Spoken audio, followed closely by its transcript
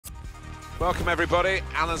Welcome everybody,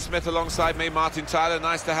 Alan Smith alongside me, Martin Tyler.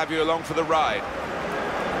 Nice to have you along for the ride.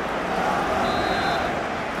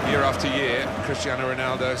 Year after year, Cristiano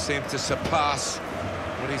Ronaldo seems to surpass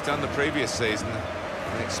what he's done the previous season.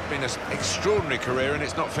 It's been an extraordinary career and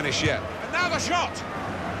it's not finished yet. And now the shot!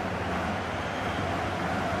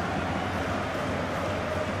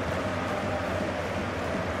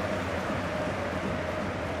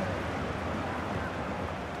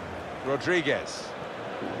 Rodriguez.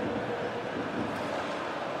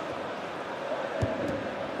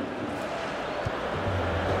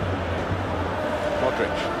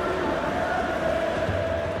 Modric.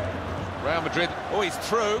 Real Madrid. Oh, he's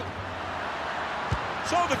through.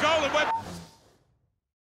 Saw the goal and went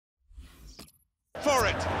for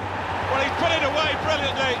it. Well, he's put it away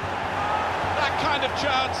brilliantly. That kind of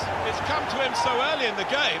chance, it's come to him so early in the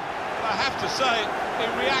game. But I have to say, he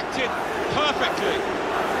reacted perfectly.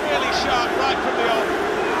 Really sharp right from the off.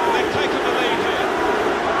 They've taken the lead here.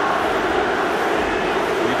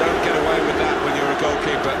 You don't get away with that when you're a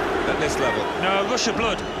goalkeeper at this level. No, rush of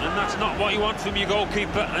blood, and that's not what you want from your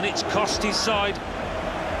goalkeeper, and it's cost his side.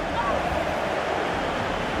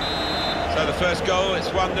 So the first goal, it's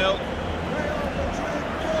 1-0.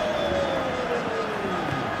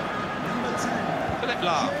 Philip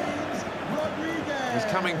Lahm. He's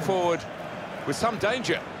coming forward with some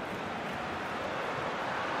danger.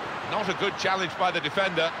 Not a good challenge by the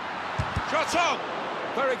defender. Shots on!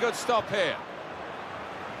 Very good stop here.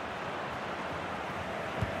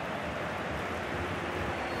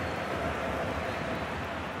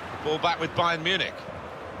 Ball back with Bayern Munich.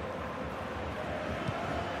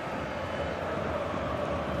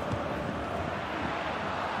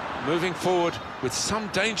 Moving forward with some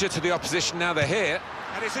danger to the opposition now they're here.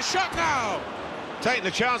 And it's a shot now! Taking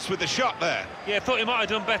the chance with the shot there. Yeah, thought he might have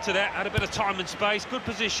done better there. Had a bit of time and space, good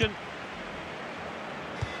position.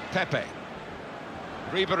 Pepe.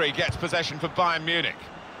 Ribery gets possession for Bayern Munich.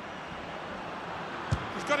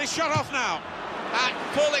 He's got his shot off now. At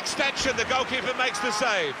full extension, the goalkeeper makes the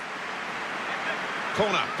save.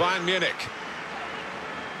 Corner, Bayern Munich.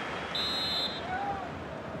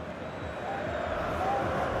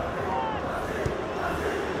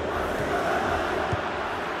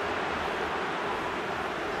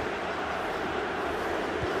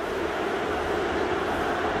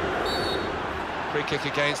 Free kick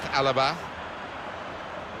against Alaba.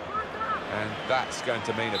 And that's going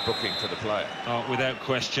to mean a booking for the player. Oh, without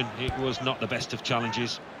question, it was not the best of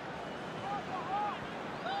challenges.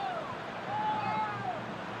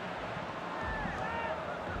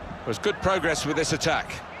 There's good progress with this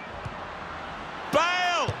attack.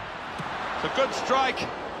 Bale! It's a good strike,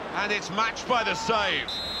 and it's matched by the save.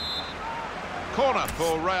 Corner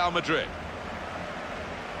for Real Madrid.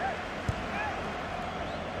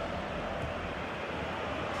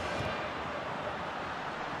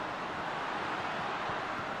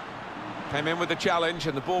 Came in with the challenge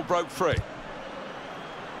and the ball broke free.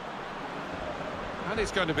 And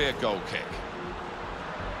it's going to be a goal kick.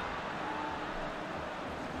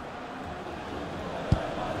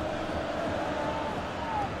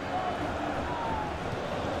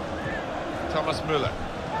 Thomas Müller.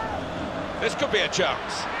 This could be a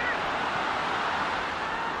chance.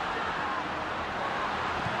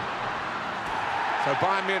 So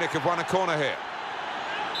Bayern Munich have won a corner here.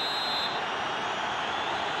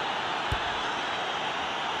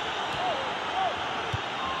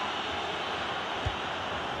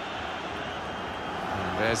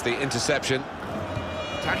 There's the interception.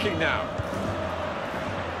 Attacking now.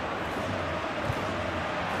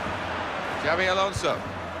 Xabi Alonso.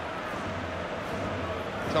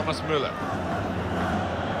 Thomas Müller.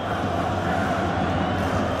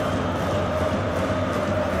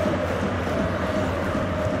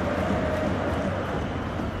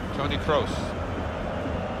 Toni Kroos.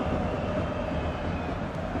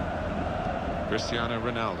 Cristiano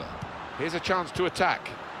Ronaldo. Here's a chance to attack.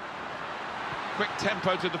 Quick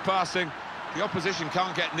tempo to the passing. The opposition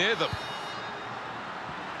can't get near them.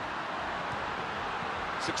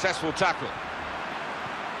 Successful tackle.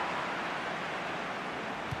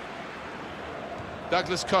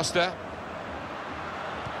 Douglas Costa.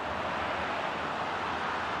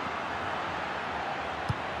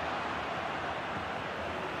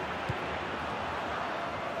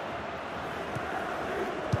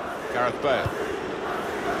 Gareth Bale.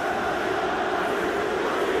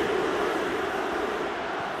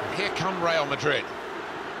 Here come Real Madrid.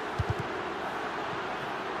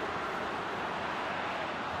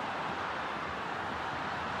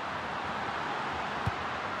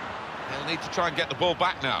 They'll need to try and get the ball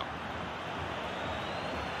back now.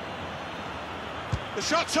 The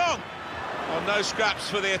shot's on! Well, no scraps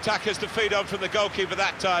for the attackers to feed on from the goalkeeper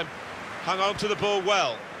that time. Hung on to the ball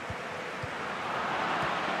well.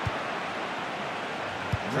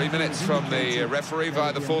 3 minutes from the referee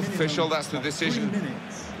via the fourth official. That's the decision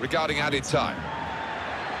regarding added time.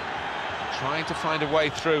 Trying to find a way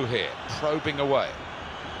through here, probing away.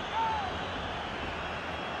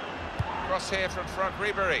 Cross here from front,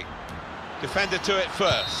 Ribery. Defender to it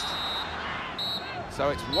first. So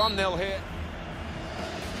it's 1-0 here.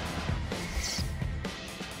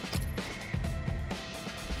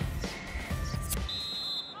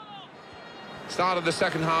 Start of the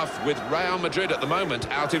second half with Real Madrid at the moment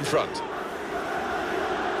out in front.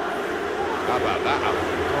 How about that, Alan?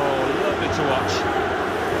 Oh, lovely to watch.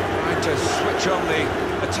 Trying to switch on the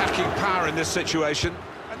attacking power in this situation.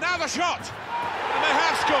 And now the shot! And they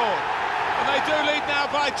have scored! And they do lead now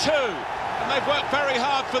by 2. And they've worked very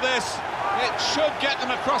hard for this. It should get them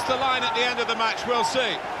across the line at the end of the match, we'll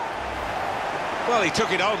see. Well, he took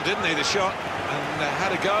it on, didn't he, the shot? And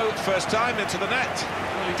had a go first time into the net.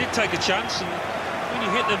 Well, he did take a chance, and when you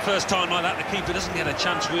hit them first time like that, the keeper doesn't get a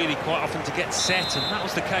chance really quite often to get set, and that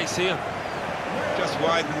was the case here. Just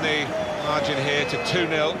widen the margin here to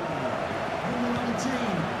 2-0.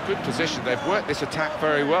 Good position. They've worked this attack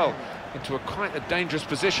very well into quite a dangerous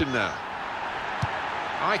position now.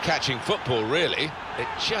 Eye-catching football, really. It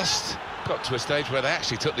just got to a stage where they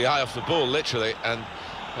actually took the eye off the ball, literally, and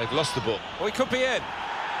they've lost the ball. Well, he could be in.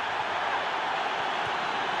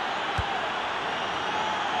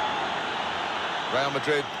 Real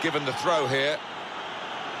Madrid given the throw here.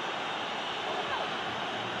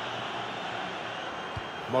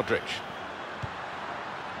 Modric.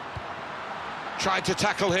 Tried to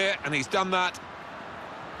tackle here, and he's done that.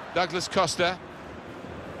 Douglas Costa.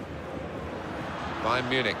 Bayern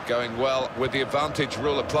Munich going well with the advantage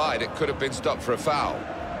rule applied. It could have been stopped for a foul.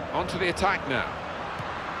 On to the attack now.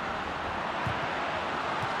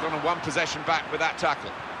 Gone on one possession back with that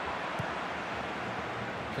tackle.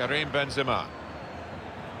 Karim Benzema.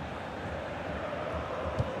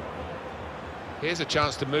 Here's a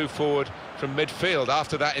chance to move forward from midfield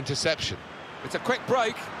after that interception. It's a quick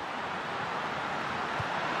break.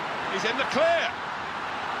 He's in the clear.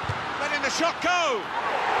 Letting the shot go.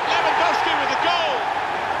 Lewandowski with the goal.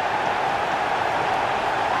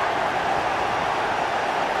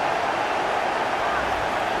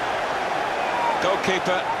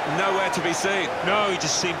 Goalkeeper nowhere to be seen. No, he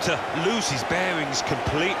just seemed to lose his bearings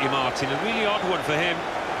completely, Martin. A really odd one for him.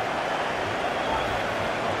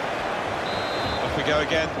 Off we go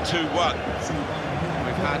again, 2-1.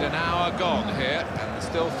 We've had an hour gone here, and there's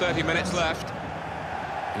still 30 minutes left.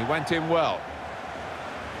 He went in well.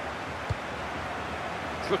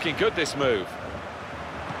 It's looking good, this move.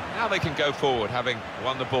 Now they can go forward, having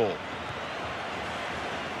won the ball.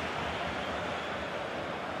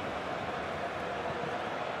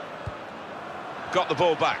 Got the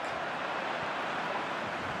ball back.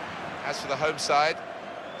 As for the home side,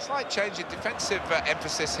 slight change in defensive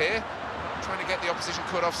emphasis here. Trying to get the opposition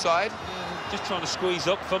caught offside. Yeah, just trying to squeeze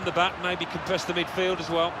up from the back, maybe compress the midfield as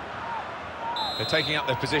well. They're taking up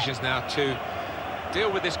their positions now to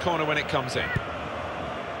deal with this corner when it comes in.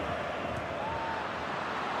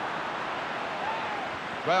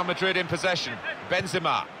 Real Madrid in possession.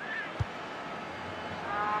 Benzema.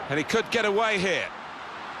 And he could get away here.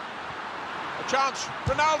 A chance.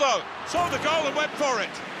 Ronaldo saw the goal and went for it.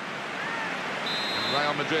 And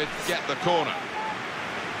Real Madrid get the corner.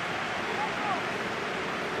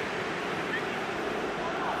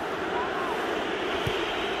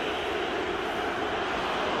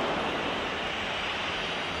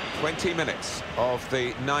 "20 minutes of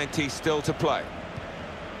the 90 still to play.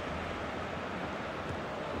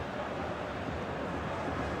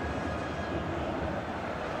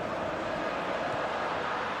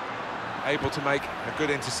 Able to make a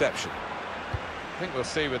good interception. I think we'll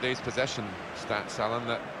see with these possession stats, Alan,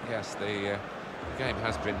 that yes, the game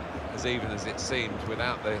has been as even as it seemed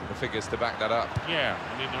without the figures to back that up. Yeah,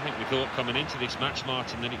 I mean, I think we thought coming into this match,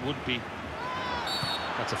 Martin, that it would be.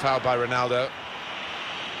 That's a foul by Ronaldo.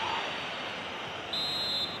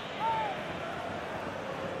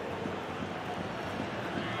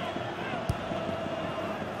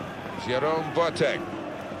 Jerome Boateng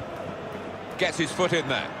gets his foot in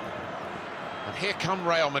there. And here come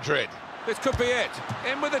Real Madrid. This could be it.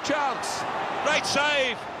 In with a chance. Great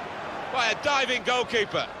save by a diving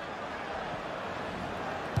goalkeeper.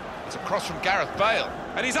 It's a cross from Gareth Bale.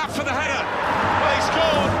 And he's up for the header. Well, he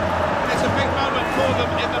scored. It's a big moment for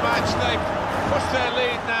them in the match. They've pushed their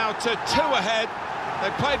lead now to 2 ahead.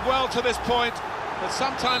 They've played well to this point, but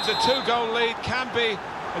sometimes a 2-goal lead can be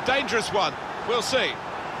a dangerous one. We'll see.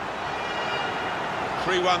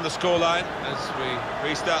 3-1 the scoreline as we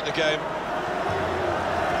restart the game.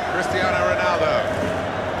 Cristiano Ronaldo.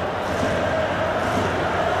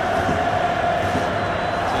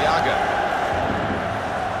 Thiago.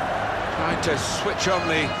 Trying to switch on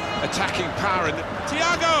the attacking power, and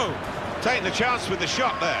Thiago taking the chance with the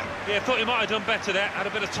shot there. Yeah, thought he might have done better there. Had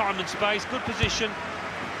a bit of time and space, good position.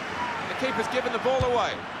 The keeper's given the ball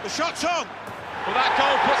away. The shot's on. Well, that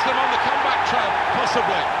goal puts them on the comeback trail,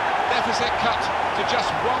 possibly. Deficit cut to just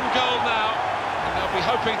 1 goal now, and they'll be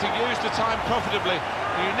hoping to use the time profitably.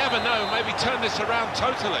 You never know, maybe turn this around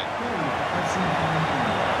totally.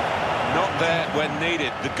 Not there when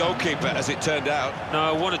needed, the goalkeeper, as it turned out.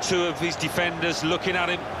 No, 1 or 2 of his defenders looking at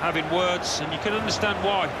him, having words, and you can understand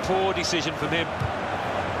why. Poor decision from him.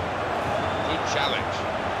 Good challenge.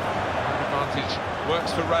 Advantage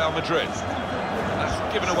works for Real Madrid. And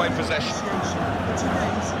that's given away possession.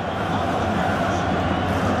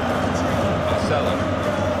 Marcelo.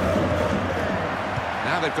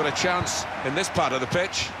 Now they've got a chance in this part of the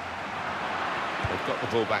pitch. They've got the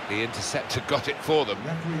ball back, the interceptor got it for them. The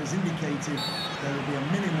referee has indicated there will be a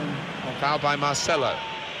minimum of... Foul by Marcelo.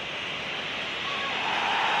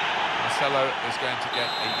 Marcelo is going to get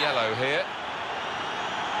a yellow here.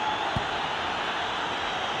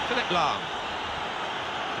 Philip Lahm.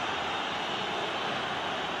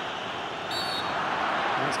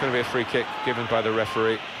 That's going to be a free kick given by the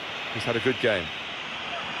referee. He's had a good game.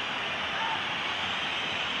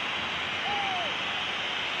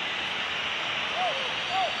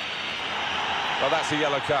 Well, that's a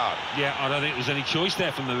yellow card. Yeah, I don't think there's any choice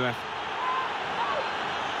there from the ref.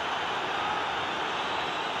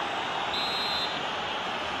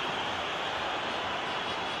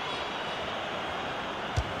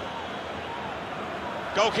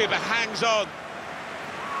 Goalkeeper hangs on.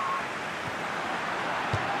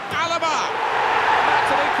 Alaba!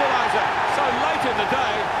 That's an equaliser. So late in the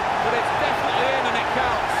day, but it's definitely in and it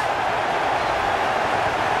counts.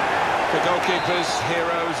 For goalkeepers,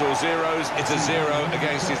 heroes or zeros, it's a 0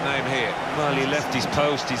 against his name here. Well, he left his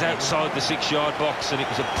post. He's outside the 6-yard box, and it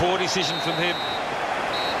was a poor decision from him.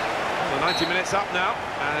 Well, 90 minutes up now,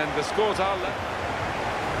 and the scores are left.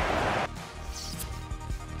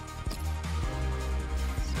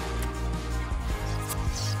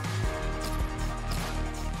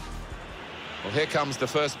 Well, here comes the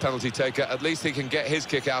first penalty taker. At least he can get his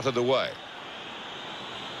kick out of the way.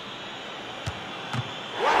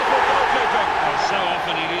 Wonderful goalkeeping. Well, so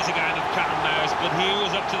often it is a game of cat and mouse, but he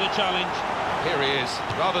was up to the challenge. Here he is,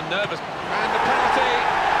 rather nervous. And the penalty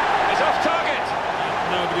is off target.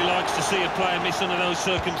 Nobody likes to see a player miss under those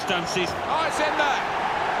circumstances. Oh, it's in there.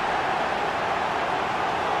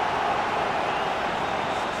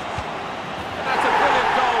 And that's a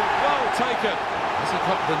brilliant goal, well taken. Has he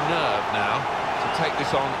got the nerve now to take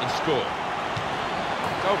this on and score?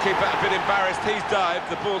 Goalkeeper a bit embarrassed. He's dived.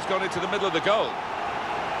 The ball's gone into the middle of the goal.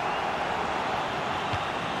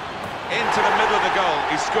 Into the middle of the goal.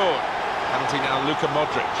 He scored. Penalty now, Luka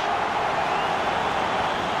Modric.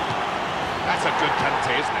 That's a good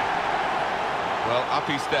penalty, isn't it? Well, up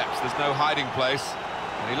he steps. There's no hiding place.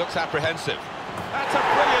 And he looks apprehensive. That's a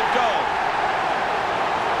brilliant goal.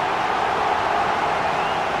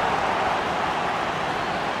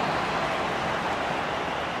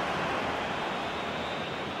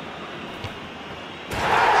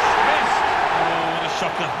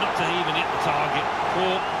 Not to even hit the target.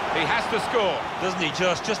 Or he has to score. Doesn't he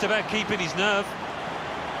just about keeping his nerve?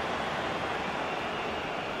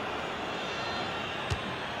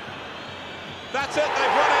 That's it,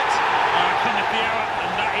 they've won it. Cannappiera,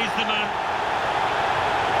 and that is the man.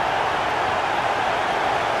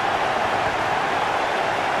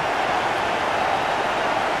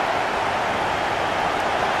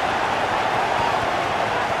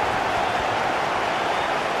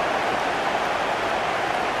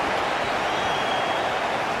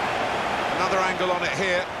 Another angle on it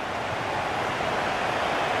here.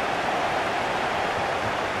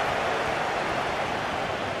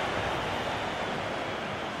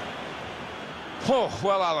 Oh,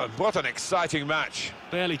 well, Alan, what an exciting match.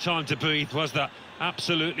 Barely time to breathe, was that?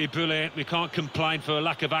 Absolutely brilliant. We can't complain for a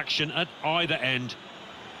lack of action at either end.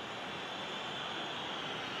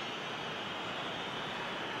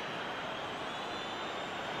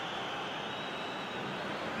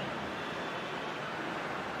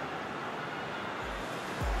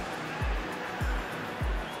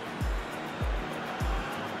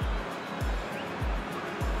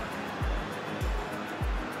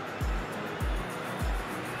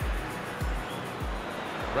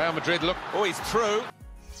 Real Madrid look... Oh, he's through.